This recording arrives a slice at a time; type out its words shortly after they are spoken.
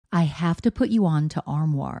I have to put you on to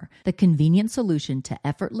Armoire, the convenient solution to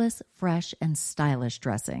effortless, fresh, and stylish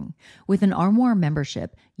dressing. With an Armoire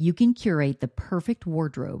membership, you can curate the perfect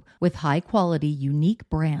wardrobe with high-quality, unique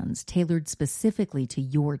brands tailored specifically to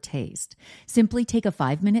your taste. Simply take a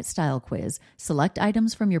 5-minute style quiz, select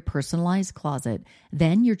items from your personalized closet,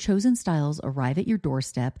 then your chosen styles arrive at your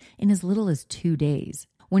doorstep in as little as 2 days.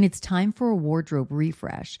 When it's time for a wardrobe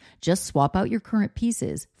refresh, just swap out your current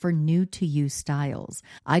pieces for new-to-you styles.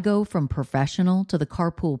 I go from professional to the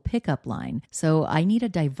carpool pickup line, so I need a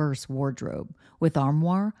diverse wardrobe. With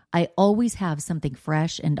Armoire, I always have something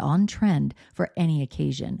fresh and on trend for any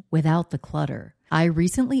occasion, without the clutter. I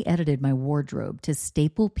recently edited my wardrobe to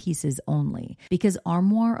staple pieces only because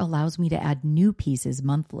Armoire allows me to add new pieces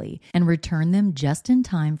monthly and return them just in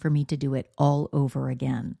time for me to do it all over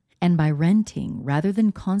again. And by renting rather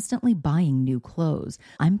than constantly buying new clothes,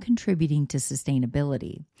 I'm contributing to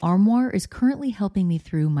sustainability. Armoire is currently helping me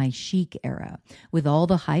through my chic era with all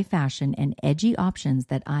the high fashion and edgy options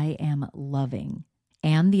that I am loving.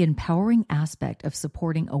 And the empowering aspect of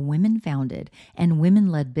supporting a women-founded and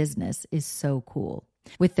women-led business is so cool.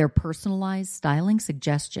 With their personalized styling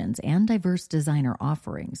suggestions and diverse designer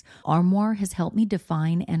offerings, Armoire has helped me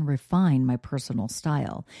define and refine my personal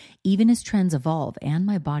style, even as trends evolve and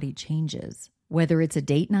my body changes. Whether it's a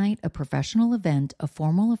date night, a professional event, a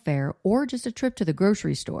formal affair, or just a trip to the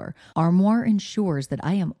grocery store, Armoire ensures that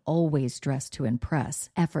I am always dressed to impress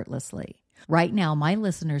effortlessly. Right now, my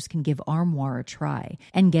listeners can give Armoire a try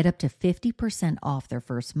and get up to 50% off their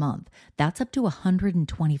first month. That's up to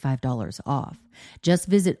 $125 off. Just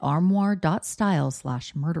visit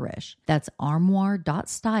armoire.style/murderish. That's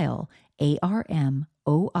armoire.style,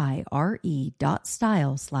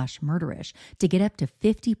 ARMOIRE.style/murderish to get up to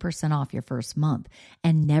 50% off your first month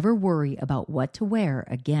and never worry about what to wear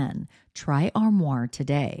again. Try Armoire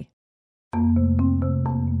today.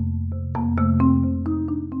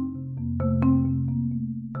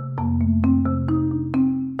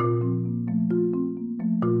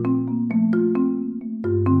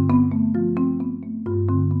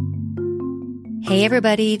 Hey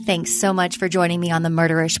everybody, thanks so much for joining me on the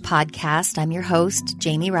Murderish podcast. I'm your host,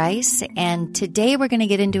 Jamie Rice, and today we're going to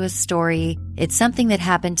get into a story. It's something that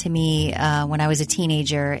happened to me when I was a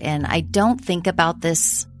teenager, and I don't think about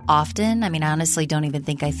this often. I mean, I honestly don't even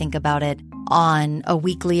think I think about it on a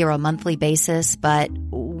weekly or a monthly basis, but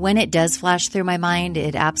when it does flash through my mind,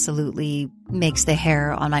 it absolutely makes the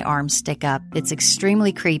hair on my arms stick up. It's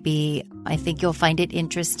extremely creepy. I think you'll find it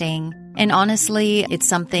interesting. And honestly, it's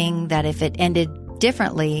something that if it ended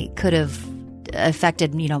differently could have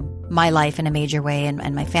affected, my life in a major way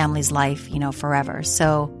and my family's life, forever.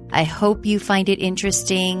 So I hope you find it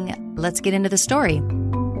interesting. Let's get into the story.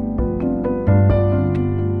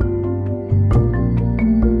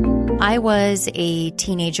 I was a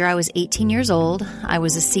teenager. I was 18 years old. I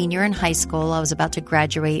was a senior in high school. I was about to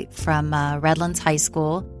graduate from Redlands High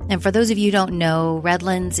School. And for those of you who don't know,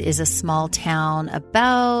 Redlands is a small town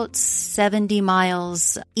about 70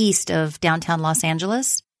 miles east of downtown Los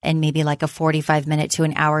Angeles and maybe like a 45-minute to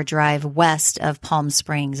an hour drive west of Palm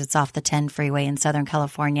Springs. It's off the 10 freeway in Southern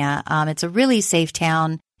California. It's a really safe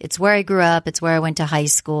town. It's where I grew up. It's where I went to high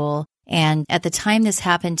school. And at the time this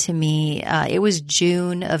happened to me, it was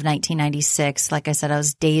June of 1996. Like I said, I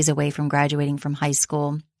was days away from graduating from high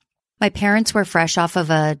school. My parents were fresh off of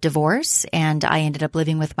a divorce, and I ended up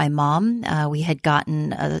living with my mom. We had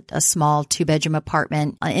gotten a small 2-bedroom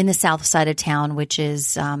apartment in the south side of town, which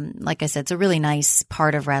is, like I said, it's a really nice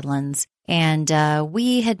part of Redlands. And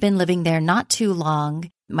we had been living there not too long.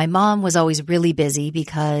 My mom was always really busy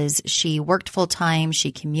because she worked full-time,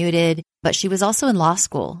 she commuted, but she was also in law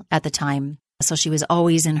school at the time. So she was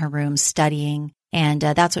always in her room studying, and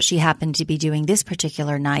that's what she happened to be doing this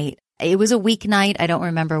particular night. It was a weeknight. I don't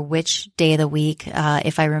remember which day of the week.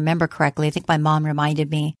 If I remember correctly, I think my mom reminded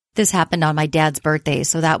me this happened on my dad's birthday.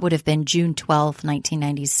 So that would have been June 12th,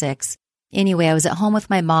 1996. Anyway, I was at home with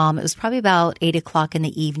my mom. It was probably about 8 o'clock in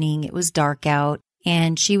the evening. It was dark out,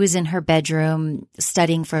 and she was in her bedroom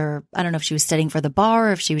studying for, I don't know if she was studying for the bar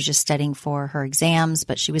or if she was just studying for her exams,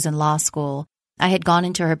 but she was in law school. I had gone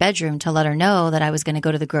into her bedroom to let her know that I was going to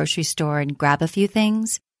go to the grocery store and grab a few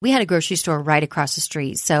things. We had a grocery store right across the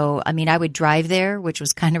street. So, I mean, I would drive there, which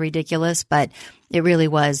was kind of ridiculous, but it really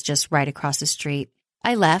was just right across the street.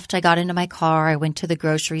 I left. I got into my car. I went to the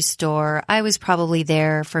grocery store. I was probably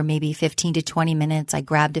there for maybe 15 to 20 minutes. I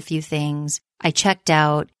grabbed a few things. I checked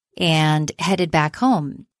out and headed back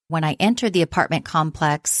home. When I entered the apartment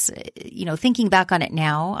complex, thinking back on it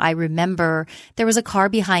now, I remember there was a car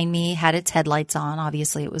behind me, had its headlights on.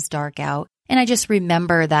 Obviously, it was dark out. And I just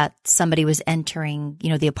remember that somebody was entering,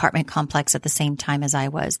 the apartment complex at the same time as I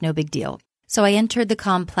was. No big deal. So I entered the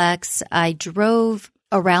complex. I drove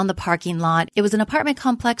around the parking lot. It was an apartment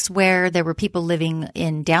complex where there were people living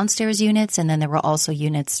in downstairs units, and then there were also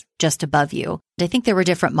units just above you. I think there were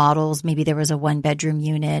different models. Maybe there was a 1-bedroom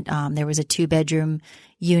unit. There was a 2-bedroom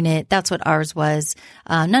unit. That's what ours was.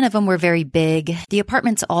 None of them were very big. The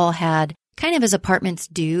apartments all had, kind of as apartments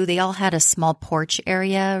do, they all had a small porch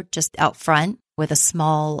area just out front with a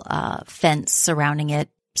small fence surrounding it.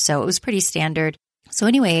 So it was pretty standard. So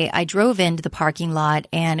anyway, I drove into the parking lot,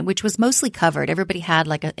 and which was mostly covered. Everybody had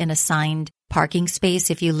like an assigned parking space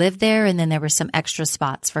if you lived there, and then there were some extra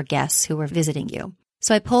spots for guests who were visiting you.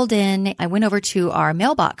 So I pulled in, I went over to our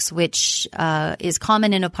mailbox, which is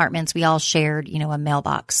common in apartments. We all shared, a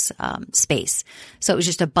mailbox space. So it was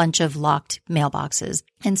just a bunch of locked mailboxes.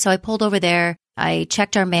 And so I pulled over there, I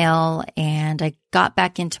checked our mail, and I got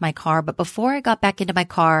back into my car. But before I got back into my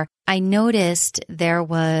car, I noticed there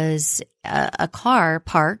was a car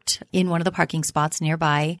parked in one of the parking spots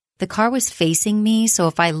nearby. The car was facing me, so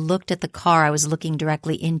if I looked at the car, I was looking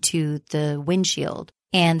directly into the windshield.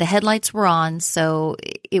 And the headlights were on, so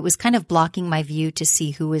it was kind of blocking my view to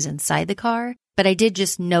see who was inside the car. But I did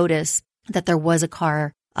just notice that there was a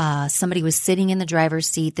car. Somebody was sitting in the driver's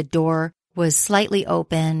seat. The door was slightly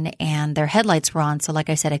open, and their headlights were on. So like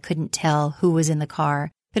I said, I couldn't tell who was in the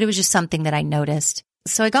car, but it was just something that I noticed.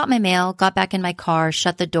 So I got my mail, got back in my car,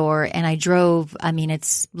 shut the door, and I drove,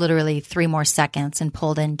 it's literally 3 more seconds, and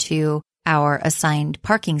pulled into our assigned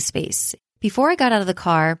parking space. Before I got out of the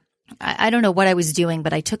car, I don't know what I was doing,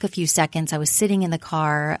 but I took a few seconds. I was sitting in the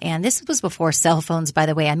car, and this was before cell phones, by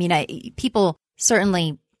the way. People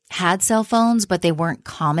certainly had cell phones, but they weren't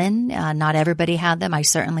common. Not everybody had them. I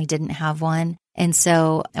certainly didn't have one. And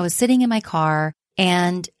so I was sitting in my car,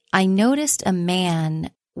 and I noticed a man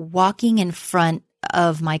walking in front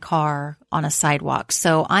of my car on a sidewalk.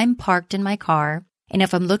 So I'm parked in my car, and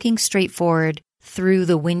if I'm looking straight forward through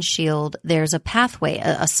the windshield, there's a pathway,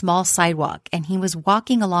 a small sidewalk, and he was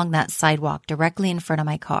walking along that sidewalk directly in front of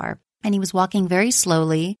my car. And he was walking very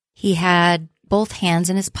slowly. He had both hands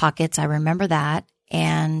in his pockets. I remember that.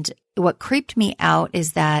 And what creeped me out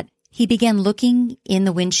is that he began looking in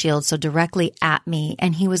the windshield, so directly at me,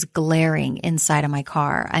 and he was glaring inside of my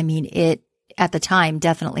car. It at the time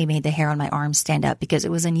definitely made the hair on my arm stand up because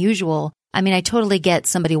it was unusual. I totally get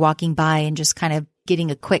somebody walking by and just kind of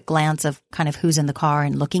getting a quick glance of kind of who's in the car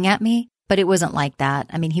and looking at me, but it wasn't like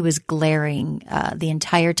that. He was glaring the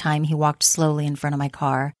entire time he walked slowly in front of my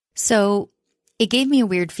car. So it gave me a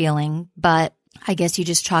weird feeling, but I guess you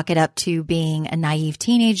just chalk it up to being a naive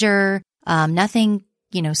teenager. Nothing,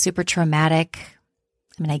 super traumatic.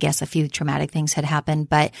 I guess a few traumatic things had happened,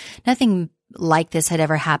 but nothing like this had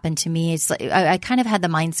ever happened to me. It's like, I kind of had the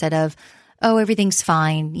mindset of, oh, everything's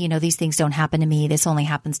fine. These things don't happen to me. This only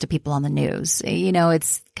happens to people on the news.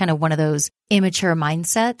 It's kind of one of those immature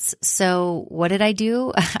mindsets. So what did I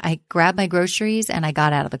do? I grabbed my groceries and I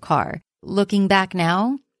got out of the car. Looking back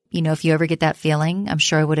now, if you ever get that feeling, I'm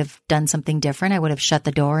sure I would have done something different. I would have shut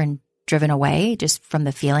the door and driven away just from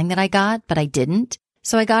the feeling that I got, but I didn't.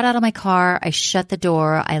 So I got out of my car, I shut the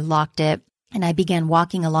door, I locked it, and I began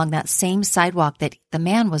walking along that same sidewalk that the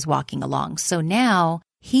man was walking along. So now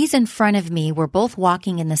he's in front of me. We're both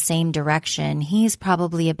walking in the same direction. He's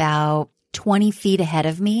probably about 20 feet ahead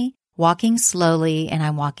of me, walking slowly, and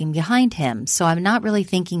I'm walking behind him. So I'm not really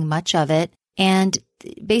thinking much of it. And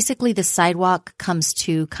basically the sidewalk comes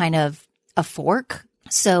to kind of a fork.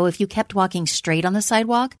 So if you kept walking straight on the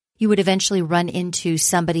sidewalk, you would eventually run into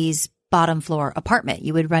somebody's bottom floor apartment.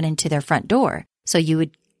 You would run into their front door. So you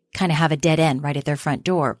would kind of have a dead end right at their front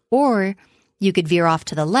door. Or you could veer off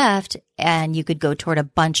to the left and you could go toward a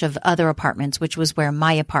bunch of other apartments, which was where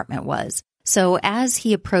my apartment was. So as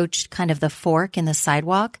he approached kind of the fork in the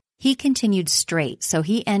sidewalk, he continued straight. So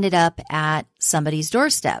he ended up at somebody's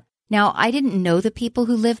doorstep. Now, I didn't know the people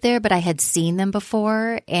who lived there, but I had seen them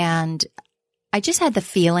before. And I just had the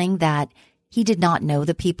feeling that he did not know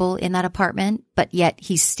the people in that apartment, but yet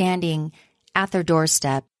he's standing at their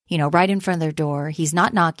doorstep, right in front of their door. He's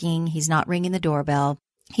not knocking. He's not ringing the doorbell.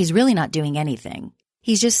 He's really not doing anything.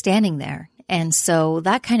 He's just standing there. And so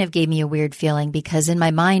that kind of gave me a weird feeling because in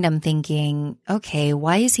my mind, I'm thinking, okay,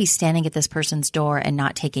 why is he standing at this person's door and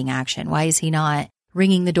not taking action? Why is he not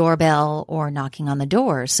ringing the doorbell or knocking on the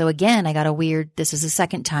door? So again, this is the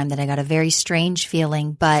second time that I got a very strange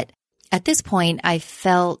feeling, but at this point, I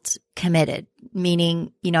felt committed,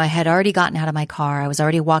 meaning, I had already gotten out of my car. I was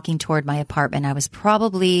already walking toward my apartment. I was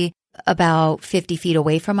probably about 50 feet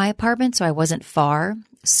away from my apartment, so I wasn't far.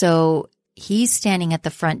 So he's standing at the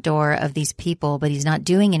front door of these people, but he's not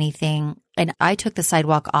doing anything. And I took the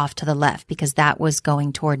sidewalk off to the left because that was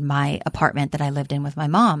going toward my apartment that I lived in with my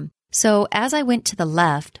mom. So as I went to the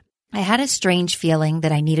left, I had a strange feeling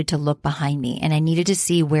that I needed to look behind me and I needed to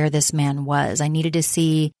see where this man was. I needed to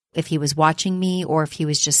see if he was watching me or if he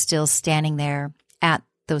was just still standing there at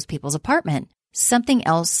those people's apartment. Something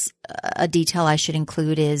else, a detail I should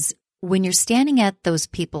include is when you're standing at those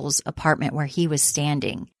people's apartment where he was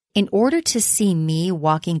standing, in order to see me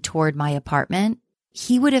walking toward my apartment,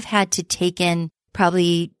 he would have had to taken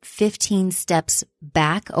probably 15 steps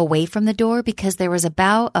back away from the door because there was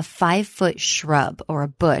about a 5-foot shrub or a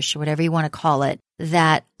bush, whatever you want to call it,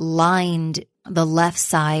 that lined the left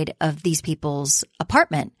side of these people's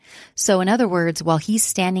apartment. So in other words, while he's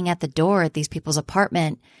standing at the door at these people's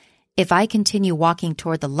apartment, if I continue walking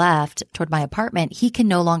toward the left, toward my apartment, he can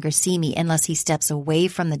no longer see me unless he steps away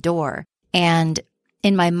from the door. And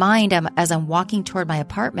in my mind, as I'm walking toward my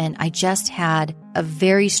apartment, I just had a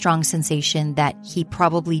very strong sensation that he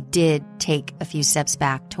probably did take a few steps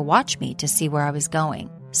back to watch me to see where I was going.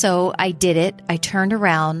 So I did it. I turned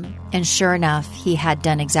around, and sure enough, he had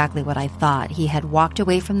done exactly what I thought. He had walked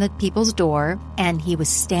away from the people's door, and he was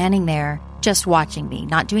standing there just watching me,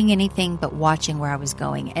 not doing anything, but watching where I was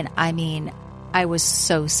going. And I mean, I was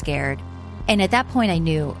so scared. And at that point I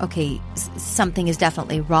knew, okay, something is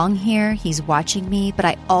definitely wrong here. He's watching me, but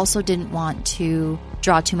I also didn't want to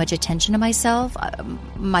draw too much attention to myself.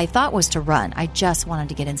 My thought was to run. I just wanted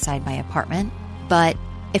to get inside my apartment. But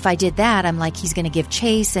if I did that, I'm like, he's going to give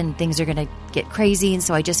chase and things are going to get crazy. And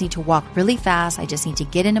so I just need to walk really fast. I just need to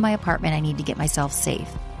get into my apartment. I need to get myself safe.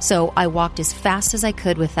 So I walked as fast as I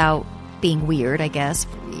could without being weird, I guess,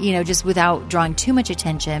 just without drawing too much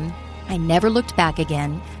attention. I never looked back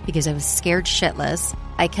again because I was scared shitless.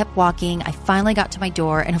 I kept walking. I finally got to my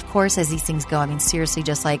door. And of course, as these things go, I mean, seriously,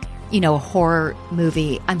 just like, a horror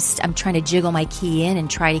movie, I'm trying to jiggle my key in and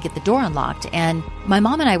try to get the door unlocked. And my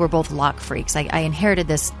mom and I were both lock freaks. I inherited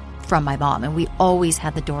this from my mom, and we always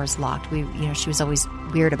had the doors locked. She was always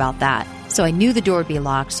weird about that. So I knew the door would be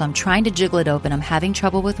locked. So I'm trying to jiggle it open. I'm having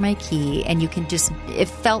trouble with my key. And it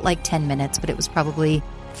felt like 10 minutes, but it was probably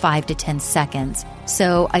 5 to 10 seconds.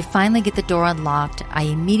 So I finally get the door unlocked. I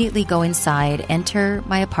immediately go inside, enter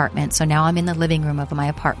my apartment. So now I'm in the living room of my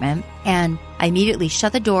apartment, and I immediately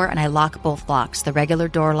shut the door and I lock both locks, the regular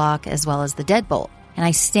door lock as well as the deadbolt. And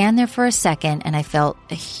I stand there for a second and I felt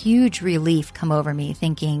a huge relief come over me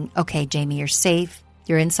thinking, okay, Jamie, you're safe.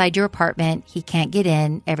 You're inside your apartment. He can't get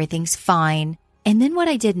in. Everything's fine. And then what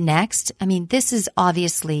I did next, I mean, this is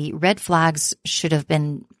obviously red flags should have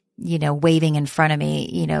been waving in front of me,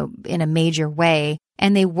 in a major way.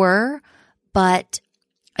 And they were, but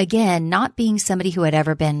again, not being somebody who had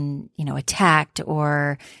ever been, attacked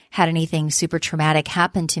or had anything super traumatic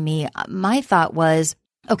happen to me, my thought was,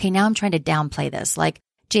 okay, now I'm trying to downplay this. Like,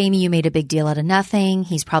 Jamie, you made a big deal out of nothing.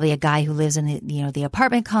 He's probably a guy who lives in the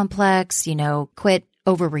apartment complex, quit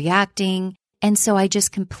overreacting. And so I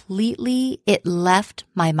just it left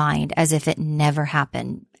my mind as if it never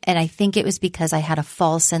happened. And I think it was because I had a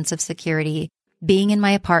false sense of security being in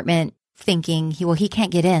my apartment thinking, he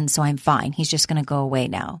can't get in, so I'm fine. He's just going to go away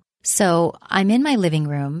now. So I'm in my living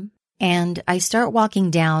room and I start walking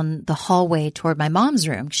down the hallway toward my mom's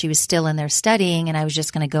room. She was still in there studying and I was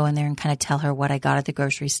just going to go in there and kind of tell her what I got at the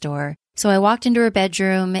grocery store. So I walked into her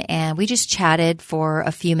bedroom and we just chatted for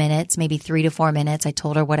a few minutes, maybe 3 to 4 minutes. I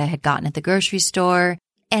told her what I had gotten at the grocery store.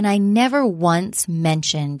 And I never once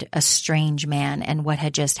mentioned a strange man and what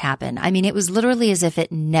had just happened. I mean, it was literally as if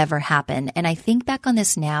it never happened. And I think back on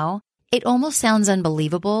this now, it almost sounds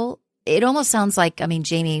unbelievable. It almost sounds like, I mean,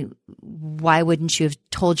 Jamie, why wouldn't you have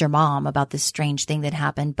told your mom about this strange thing that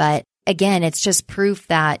happened? But again, it's just proof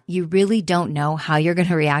that you really don't know how you're going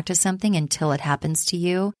to react to something until it happens to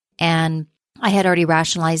you. And I had already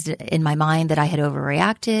rationalized it in my mind that I had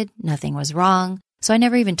overreacted. Nothing was wrong. So I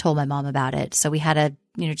never even told my mom about it. So we had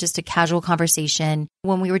just a casual conversation.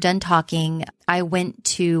 When we were done talking, I went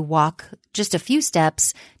to walk just a few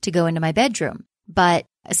steps to go into my bedroom. But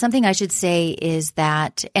something I should say is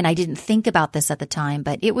that, and I didn't think about this at the time,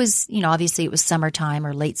 but it was, obviously it was summertime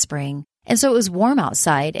or late spring. And so it was warm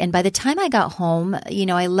outside. And by the time I got home,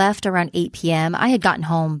 I left around 8 p.m. I had gotten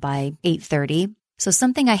home by 8:30. So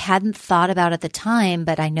something I hadn't thought about at the time,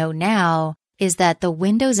 but I know now, is that the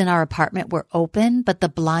windows in our apartment were open, but the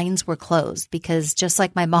blinds were closed because just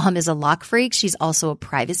like my mom is a lock freak, she's also a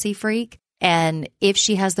privacy freak. And if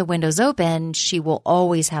she has the windows open, she will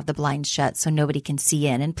always have the blinds shut so nobody can see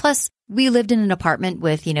in. And plus, we lived in an apartment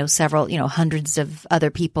with, several, hundreds of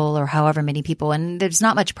other people or however many people. And there's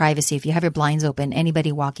not much privacy. If you have your blinds open,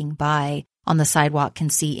 anybody walking by on the sidewalk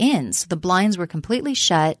can see in. So the blinds were completely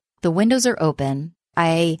shut. The windows are open.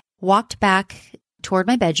 I walked back toward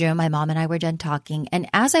my bedroom. My mom and I were done talking. And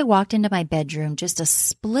as I walked into my bedroom, just a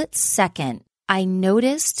split second, I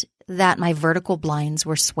noticed that my vertical blinds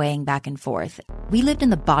were swaying back and forth. We lived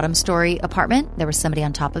in the bottom story apartment. There was somebody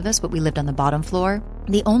on top of us, but we lived on the bottom floor.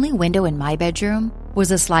 The only window in my bedroom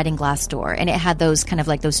was a sliding glass door, and it had those kind of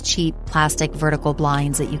like those cheap plastic vertical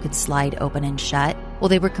blinds that you could slide open and shut. Well,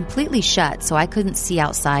 they were completely shut, so I couldn't see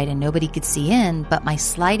outside and nobody could see in, but my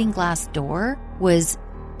sliding glass door was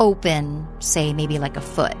open, say maybe like a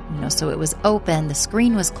foot, so it was open, the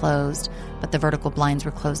screen was closed, but the vertical blinds were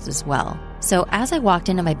closed as well. So as I walked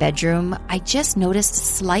into my bedroom, I just noticed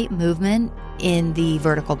slight movement in the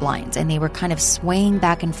vertical blinds, and they were kind of swaying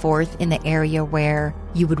back and forth in the area where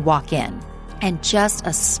you would walk in. And just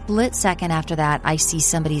a split second after that, I see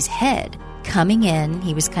somebody's head coming in.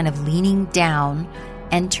 He was kind of leaning down,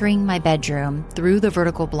 entering my bedroom through the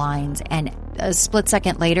vertical blinds, and a split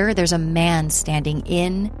second later, there's a man standing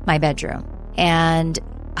in my bedroom. And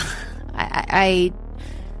I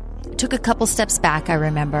took a couple steps back, I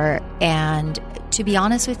remember, and to be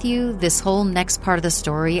honest with you, this whole next part of the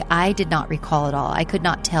story, I did not recall at all. I could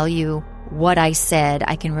not tell you what I said.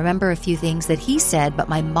 I can remember a few things that he said, but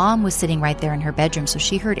my mom was sitting right there in her bedroom, so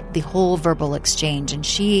she heard the whole verbal exchange, and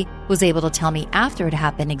she was able to tell me after it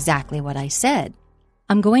happened exactly what I said.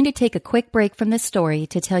 I'm going to take a quick break from this story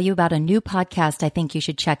to tell you about a new podcast I think you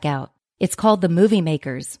should check out. It's called The Movie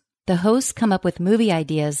Makers. The hosts come up with movie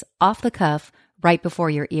ideas off the cuff right before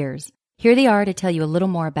your ears. Here they are to tell you a little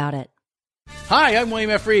more about it. Hi, I'm William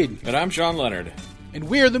F. Reed. And I'm Sean Leonard. And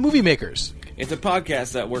we're The Movie Makers. It's a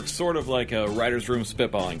podcast that works sort of like a writer's room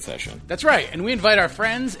spitballing session. That's right, and we invite our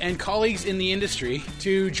friends and colleagues in the industry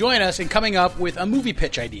to join us in coming up with a movie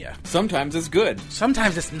pitch idea. Sometimes it's good.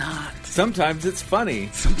 Sometimes it's not. Sometimes it's funny.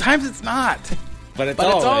 Sometimes it's not. But it's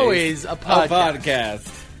always a podcast. A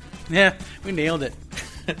podcast. Yeah, we nailed it.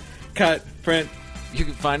 Cut, print. You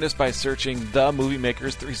can find us by searching The Movie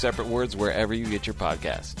Makers, 3 separate words, wherever you get your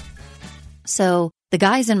podcast. So the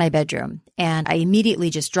guy's in my bedroom, and I immediately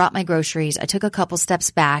just dropped my groceries. I took a couple steps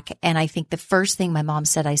back, and I think the first thing my mom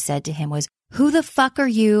said I said to him was, "Who the fuck are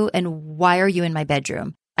you, and why are you in my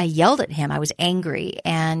bedroom?" I yelled at him. I was angry,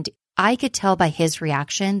 and I could tell by his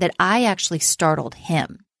reaction that I actually startled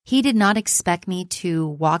him. He did not expect me to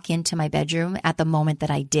walk into my bedroom at the moment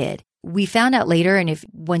that I did. We found out later, and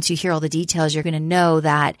once you hear all the details, you're going to know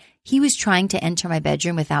that he was trying to enter my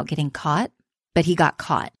bedroom without getting caught, but he got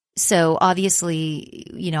caught. So obviously,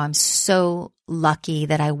 I'm so lucky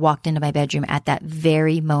that I walked into my bedroom at that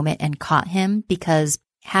very moment and caught him, because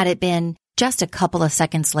had it been just a couple of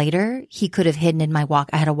seconds later, he could have hidden in I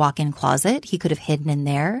had a walk-in closet. He could have hidden in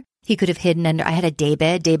there. He could have hidden under, I had a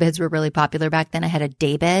daybed. Daybeds were really popular back then. I had a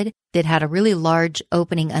daybed that had a really large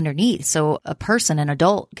opening underneath. So a person, an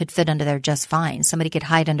adult, could fit under there just fine. Somebody could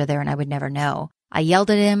hide under there and I would never know. I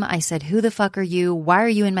yelled at him. I said, "Who the fuck are you? Why are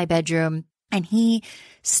you in my bedroom?" And he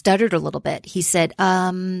stuttered a little bit. He said,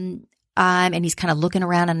 and he's kind of looking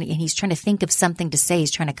around and he's trying to think of something to say.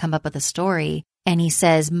 He's trying to come up with a story. And he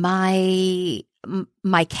says, my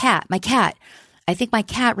cat, I think my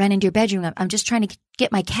cat ran into your bedroom. I'm just trying to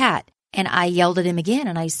get my cat. And I yelled at him again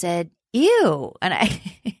and I said, "Ew." And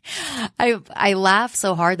I laughed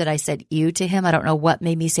so hard that I said ew to him. I don't know what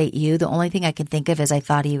made me say ew. The only thing I can think of is I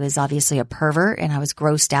thought he was obviously a pervert and I was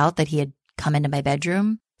grossed out that he had come into my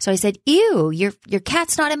bedroom. So I said, "Ew, your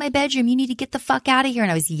cat's not in my bedroom. You need to get the fuck out of here."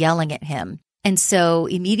 And I was yelling at him. And so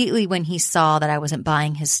immediately when he saw that I wasn't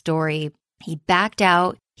buying his story, he backed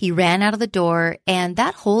out. He ran out of the door. And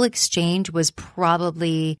that whole exchange was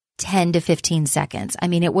probably 10 to 15 seconds. I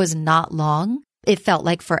mean, it was not long. It felt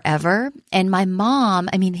like forever. And my mom,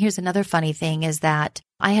 here's another funny thing is that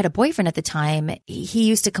I had a boyfriend at the time. He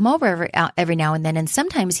used to come over every now and then. And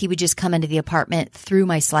sometimes he would just come into the apartment through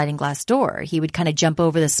my sliding glass door. He would kind of jump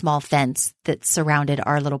over the small fence that surrounded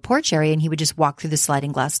our little porch area. And he would just walk through the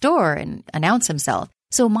sliding glass door and announce himself.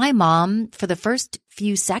 So my mom, for the first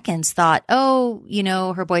few seconds, thought, oh,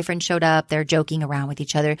 her boyfriend showed up. They're joking around with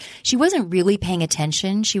each other. She wasn't really paying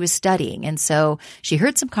attention. She was studying. And so she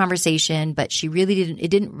heard some conversation, but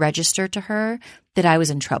it didn't register to her that I was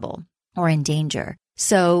in trouble or in danger.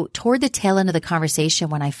 So toward the tail end of the conversation,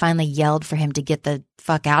 when I finally yelled for him to get the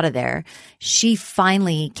fuck out of there, she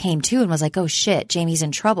finally came to and was like, "Oh shit, Jamie's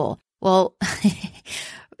in trouble." Well,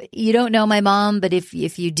 you don't know my mom, but if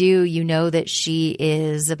you do, you know that she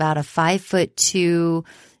is about a 5'2"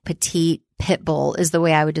 petite pit bull is the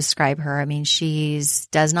way I would describe her. She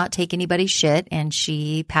does not take anybody's shit and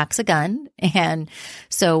she packs a gun. And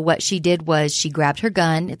so what she did was she grabbed her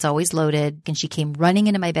gun. It's always loaded. And she came running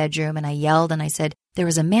into my bedroom and I yelled and I said, "There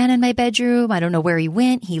was a man in my bedroom. I don't know where he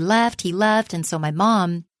went. He left. And so my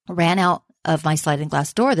mom ran out of my sliding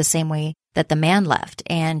glass door the same way that the man left.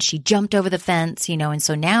 And she jumped over the fence, and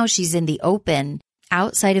so now she's in the open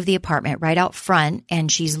outside of the apartment, right out front, and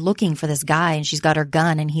she's looking for this guy, and she's got her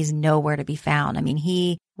gun, and he's nowhere to be found. I mean,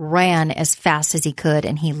 he ran as fast as he could,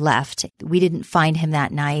 and he left. We didn't find him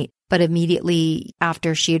that night, but immediately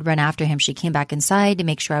after she had run after him, she came back inside to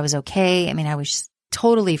make sure I was okay. I mean, I was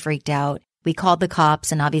totally freaked out. We called the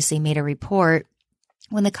cops and obviously made a report.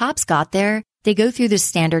 When the cops got there, they go through the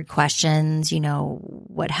standard questions,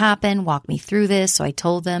 what happened, walk me through this. So I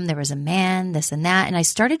told them there was a man, this and that. And I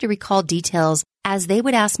started to recall details. As they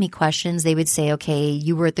would ask me questions, they would say, okay,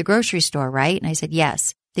 you were at the grocery store, right? And I said,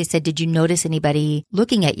 yes. They said, did you notice anybody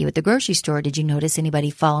looking at you at the grocery store? Did you notice anybody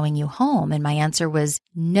following you home? And my answer was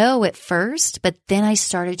no at first, but then I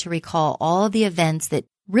started to recall all the events that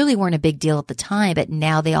really weren't a big deal at the time, but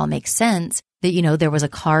now they all make sense. That, there was a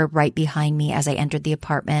car right behind me as I entered the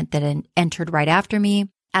apartment that entered right after me.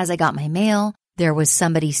 As I got my mail, there was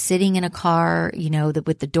somebody sitting in a car,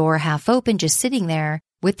 with the door half open, just sitting there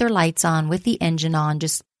with their lights on, with the engine on.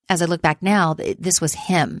 Just as I look back now, this was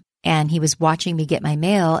him, and he was watching me get my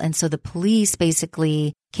mail. And so the police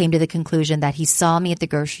basically came to the conclusion that he saw me at the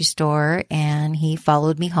grocery store and he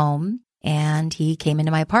followed me home and he came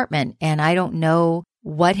into my apartment. And I don't know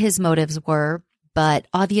what his motives were, but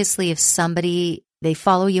obviously if they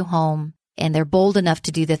follow you home and they're bold enough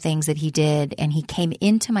to do the things that he did, and he came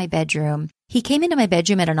into my bedroom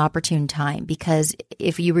at an opportune time, because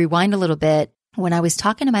if you rewind a little bit, when I was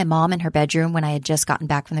talking to my mom in her bedroom when I had just gotten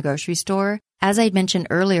back from the grocery store, as I had mentioned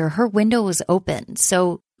earlier, her window was open.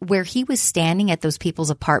 So where he was standing at those people's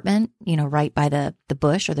apartment, right by the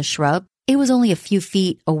bush or the shrub, it was only a few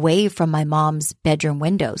feet away from my mom's bedroom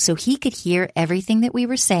window. So he could hear everything that we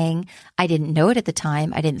were saying. I didn't know it at the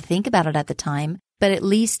time. I didn't think about it at the time, but at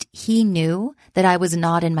least he knew that I was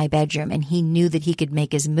not in my bedroom, and he knew that he could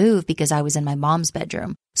make his move because I was in my mom's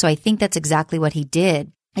bedroom. So I think that's exactly what he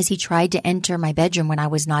did, is he tried to enter my bedroom when I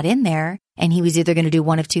was not in there, and he was either going to do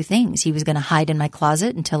one of two things. He was going to hide in my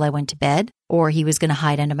closet until I went to bed, or he was going to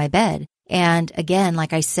hide under my bed. And again,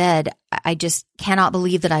 like I said, I just cannot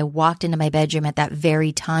believe that I walked into my bedroom at that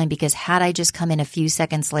very time, because had I just come in a few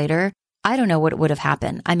seconds later, I don't know what would have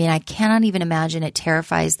happened. I mean, I cannot even imagine. It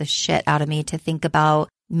terrifies the shit out of me to think about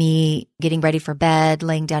me getting ready for bed,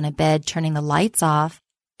 laying down in bed, turning the lights off.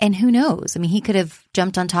 And who knows? I mean, he could have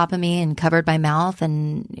jumped on top of me and covered my mouth,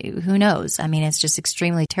 and who knows? I mean, it's just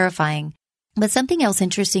extremely terrifying. But something else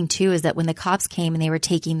interesting too is that when the cops came and they were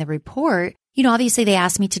taking the report, obviously they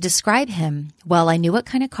asked me to describe him. Well, I knew what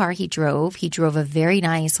kind of car he drove. He drove a very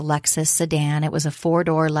nice Lexus sedan. It was a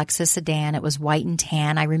 4-door Lexus sedan. It was white and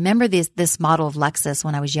tan. I remember this model of Lexus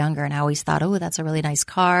when I was younger, and I always thought, oh, that's a really nice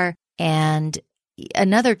car. And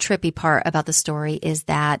another trippy part about the story is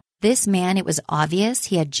that this man, it was obvious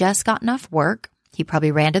he had just gotten off work. He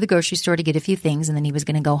probably ran to the grocery store to get a few things, and then he was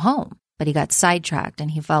going to go home. But he got sidetracked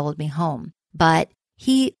and he followed me home. But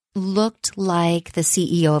he looked like the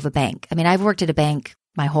CEO of a bank. I mean, I've worked at a bank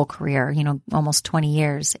my whole career, almost 20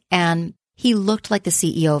 years. And he looked like the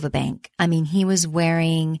CEO of a bank. I mean, he was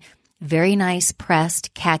wearing very nice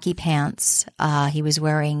pressed khaki pants. He was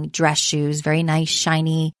wearing dress shoes, very nice,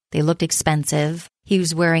 shiny. They looked expensive. He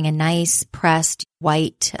was wearing a nice pressed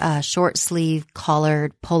white short sleeve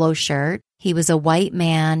collared polo shirt. He was a white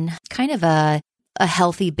man, kind of a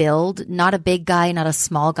healthy build, not a big guy, not a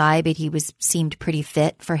small guy, but he seemed pretty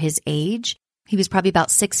fit for his age. He was probably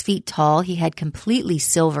about 6 feet tall. He had completely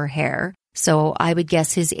silver hair. So I would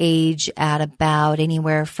guess his age at about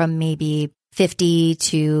anywhere from maybe 50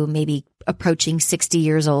 to maybe approaching 60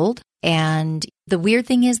 years old. And the weird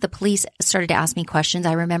thing is the police started to ask me questions.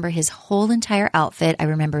 I remember his whole entire outfit. I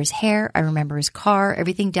remember his hair. I remember his car,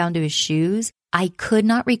 everything down to his shoes. I could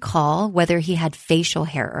not recall whether he had facial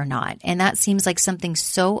hair or not. And that seems like something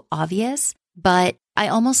so obvious, but I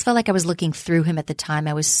almost felt like I was looking through him at the time.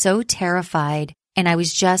 I was so terrified, and I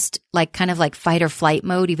was just kind of like fight or flight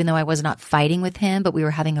mode, even though I was not fighting with him, but we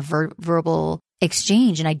were having a verbal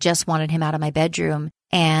exchange, and I just wanted him out of my bedroom.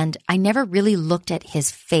 And I never really looked at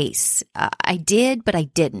his face. I did, but I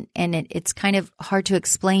didn't. And it's kind of hard to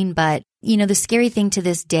explain, but the scary thing to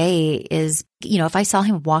this day is, if I saw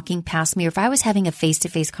him walking past me, or if I was having a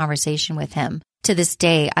face-to-face conversation with him, to this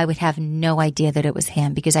day, I would have no idea that it was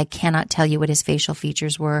him, because I cannot tell you what his facial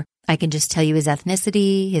features were. I can just tell you his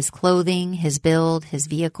ethnicity, his clothing, his build, his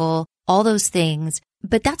vehicle, all those things.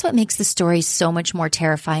 But that's what makes the story so much more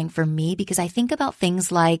terrifying for me, because I think about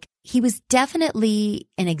things like he was definitely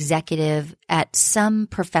an executive at some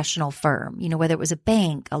professional firm, whether it was a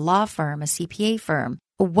bank, a law firm, a CPA firm,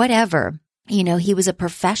 whatever. he was a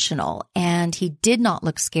professional and he did not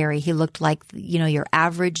look scary. He looked like, your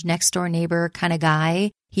average next door neighbor kind of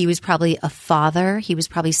guy. He was probably a father. He was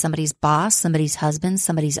probably somebody's boss, somebody's husband,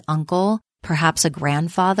 somebody's uncle, perhaps a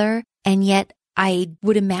grandfather. And yet I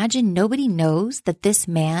would imagine nobody knows that this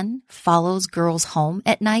man follows girls home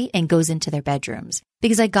at night and goes into their bedrooms,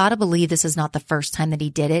 because I got to believe this is not the first time that he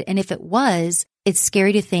did it. And if it was, it's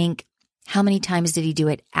scary to think, how many times did he do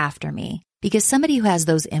it after me? Because somebody who has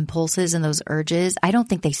those impulses and those urges, I don't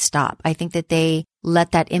think they stop. I think that they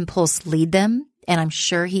let that impulse lead them. And I'm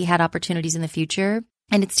sure he had opportunities in the future.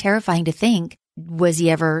 And it's terrifying to think, was he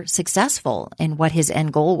ever successful in what his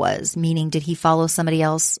end goal was? Meaning, did he follow somebody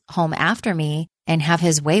else home after me and have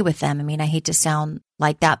his way with them? I mean, I hate to sound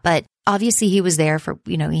like that, but obviously he was there for,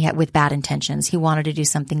 with bad intentions. He wanted to do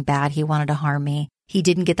something bad. He wanted to harm me. He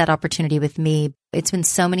didn't get that opportunity with me. It's been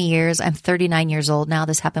so many years. I'm 39 years old now.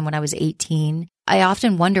 This happened when I was 18. I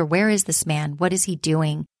often wonder, where is this man? What is he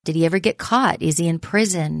doing? Did he ever get caught? Is he in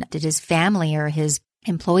prison? Did his family or his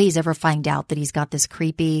employees ever find out that he's got this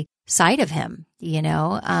creepy side of him,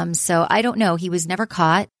 So I don't know. He was never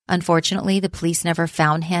caught. Unfortunately, the police never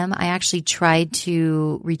found him. I actually tried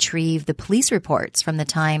to retrieve the police reports from the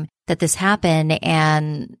time that this happened.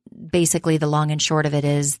 And basically the long and short of it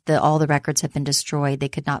is that all the records have been destroyed. They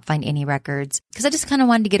could not find any records, because I just kind of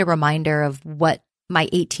wanted to get a reminder of what my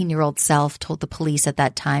 18-year-old self told the police at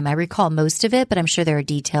that time. I recall most of it, but I'm sure there are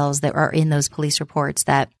details that are in those police reports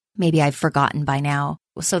that maybe I've forgotten by now.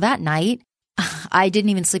 So that night, I didn't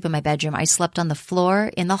even sleep in my bedroom. I slept on the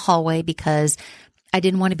floor in the hallway because I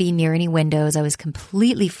didn't want to be near any windows. I was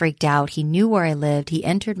completely freaked out. He knew where I lived. He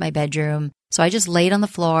entered my bedroom. So I just laid on the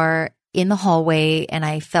floor in the hallway, and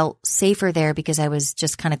I felt safer there because I was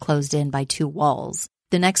just kind of closed in by two walls.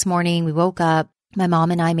 The next morning, we woke up. My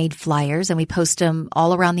mom and I made flyers, and we posted them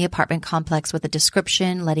all around the apartment complex with a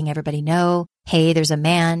description, letting everybody know, hey, there's a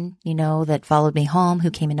man, that followed me home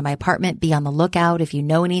who came into my apartment. Be on the lookout. If you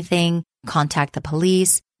know anything, contact the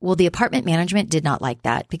police. Well, the apartment management did not like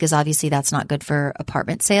that, because obviously that's not good for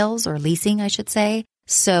apartment sales, or leasing, I should say.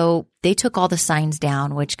 So they took all the signs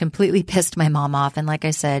down, which completely pissed my mom off. And like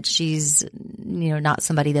I said, she's, not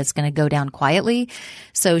somebody that's going to go down quietly.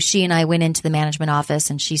 So she and I went into the management office,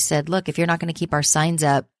 and she said, look, if you're not going to keep our signs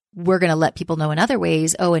up, we're going to let people know in other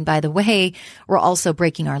ways. Oh, and by the way, we're also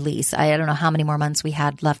breaking our lease. I don't know how many more months we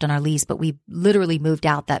had left on our lease, but we literally moved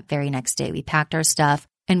out that very next day. We packed our stuff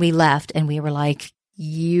and we left, and we were like,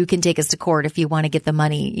 you can take us to court if you want to get the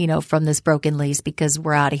money, from this broken lease, because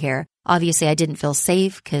we're out of here. Obviously, I didn't feel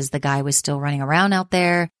safe because the guy was still running around out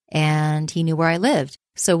there and he knew where I lived.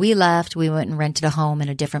 So we left. We went and rented a home in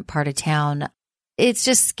a different part of town. It's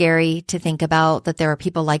just scary to think about that there are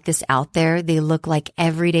people like this out there. They look like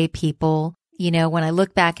everyday people. When I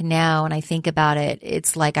look back now and I think about it,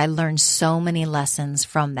 it's like I learned so many lessons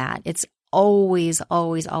from that. It's always,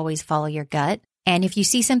 always, always follow your gut. And if you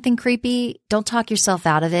see something creepy, don't talk yourself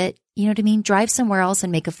out of it. You know what I mean? Drive somewhere else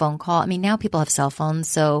and make a phone call. I mean, now people have cell phones.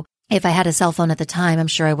 So if I had a cell phone at the time, I'm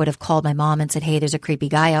sure I would have called my mom and said, hey, there's a creepy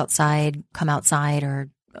guy outside, come outside, or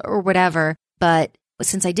whatever. But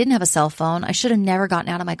since I didn't have a cell phone, I should have never gotten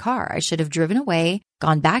out of my car. I should have driven away,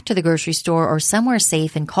 gone back to the grocery store or somewhere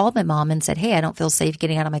safe and called my mom and said, hey, I don't feel safe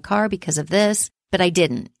getting out of my car because of this. But I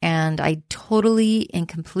didn't. And I totally and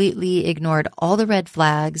completely ignored all the red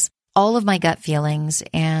flags, all of my gut feelings,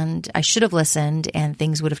 and I should have listened and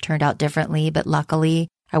things would have turned out differently. But luckily,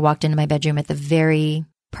 I walked into my bedroom at the very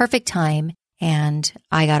perfect time and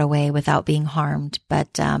I got away without being harmed.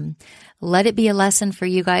 But let it be a lesson for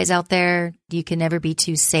you guys out there. You can never be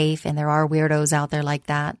too safe, and there are weirdos out there like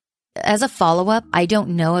that. As a follow-up, I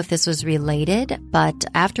don't know if this was related, but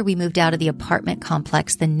after we moved out of the apartment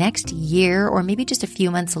complex, the next year or maybe just a few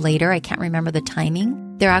months later, I can't remember the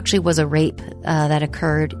timing, there actually was a rape that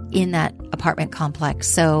occurred in that apartment complex.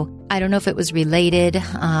 So I don't know if it was related.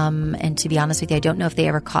 And to be honest with you, I don't know if they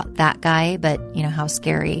ever caught that guy, but how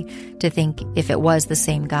scary to think if it was the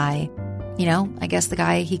same guy. I guess the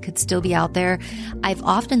guy, he could still be out there. I've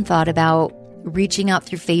often thought about reaching out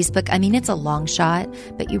through Facebook. I mean, it's a long shot,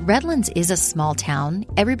 but Redlands is a small town.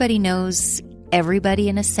 Everybody knows everybody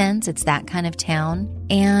in a sense. It's that kind of town.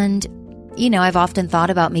 And, I've often thought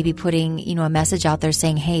about maybe putting, a message out there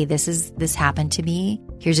saying, hey, this happened to me.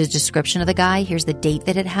 Here's a description of the guy. Here's the date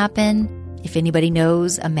that it happened. If anybody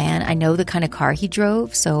knows a man, I know the kind of car he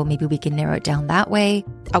drove, so maybe we can narrow it down that way.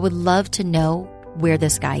 I would love to know where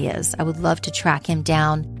this guy is. I would love to track him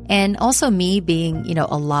down. And also me being,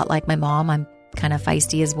 a lot like my mom, I'm kind of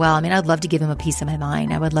feisty as well. I mean, I'd love to give him a piece of my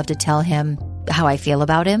mind. I would love to tell him how I feel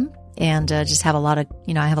about him and just have a lot of,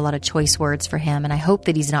 I have a lot of choice words for him. And I hope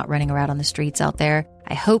that he's not running around on the streets out there.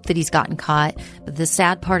 I hope that he's gotten caught. But the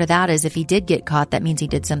sad part of that is if he did get caught, that means he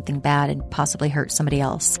did something bad and possibly hurt somebody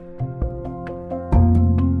else.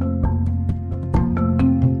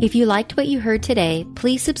 If you liked what you heard today,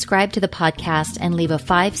 please subscribe to the podcast and leave a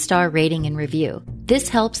 5-star rating and review. This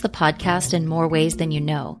helps the podcast in more ways than you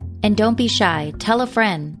know. And don't be shy. Tell a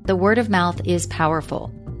friend. The word of mouth is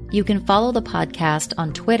powerful. You can follow the podcast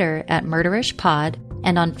on Twitter at MurderishPod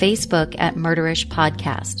and on Facebook at Murderish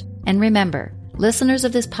Podcast. And remember, listeners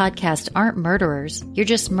of this podcast aren't murderers. You're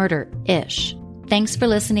just murder-ish. Thanks for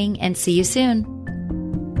listening and see you soon.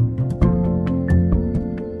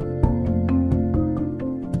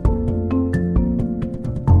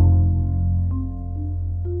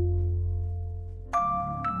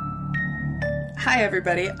 Hi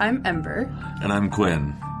everybody, I'm Ember. And I'm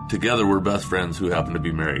Quinn. Together we're best friends who happen to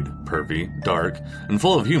be married. Pervy, dark, and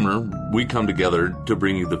full of humor, we come together to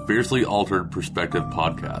bring you the Fiercely Altered Perspective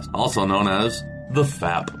podcast, also known as the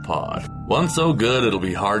FAP Pod. One so good it'll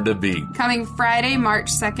be hard to beat. Coming Friday, March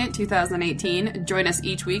 2nd, 2018. Join us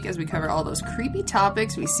each week as we cover all those creepy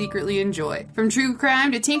topics we secretly enjoy. From true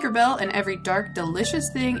crime to Tinkerbell and every dark, delicious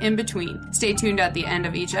thing in between. Stay tuned at the end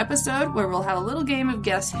of each episode where we'll have a little game of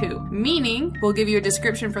Guess Who. Meaning, we'll give you a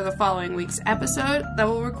description for the following week's episode that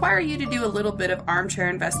will require you to do a little bit of armchair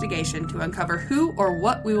investigation to uncover who or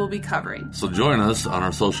what we will be covering. So join us on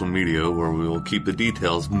our social media where we will keep the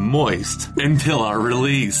details moist until our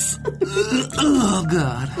release. Oh,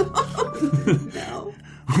 God. No.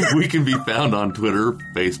 We can be found on Twitter,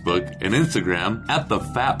 Facebook, and Instagram at the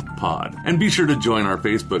FAP Pod. And be sure to join our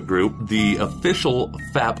Facebook group, the official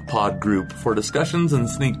FAP Pod group, for discussions and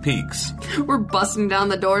sneak peeks. We're busting down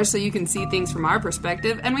the door so you can see things from our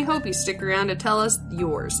perspective, and we hope you stick around to tell us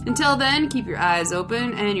yours. Until then, keep your eyes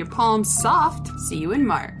open and your palms soft. See you in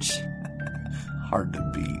March. Hard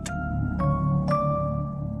to beat.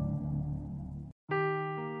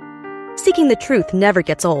 Seeking the truth never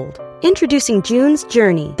gets old. Introducing June's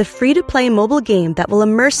Journey, the free-to-play mobile game that will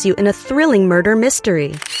immerse you in a thrilling murder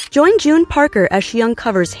mystery. Join June Parker as she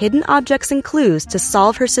uncovers hidden objects and clues to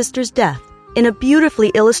solve her sister's death in a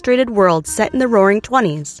beautifully illustrated world set in the Roaring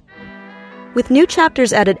 '20s. With new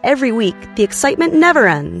chapters added every week, the excitement never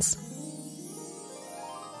ends.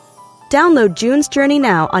 Download June's Journey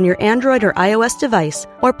now on your Android or iOS device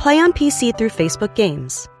or play on PC through Facebook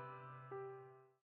Games.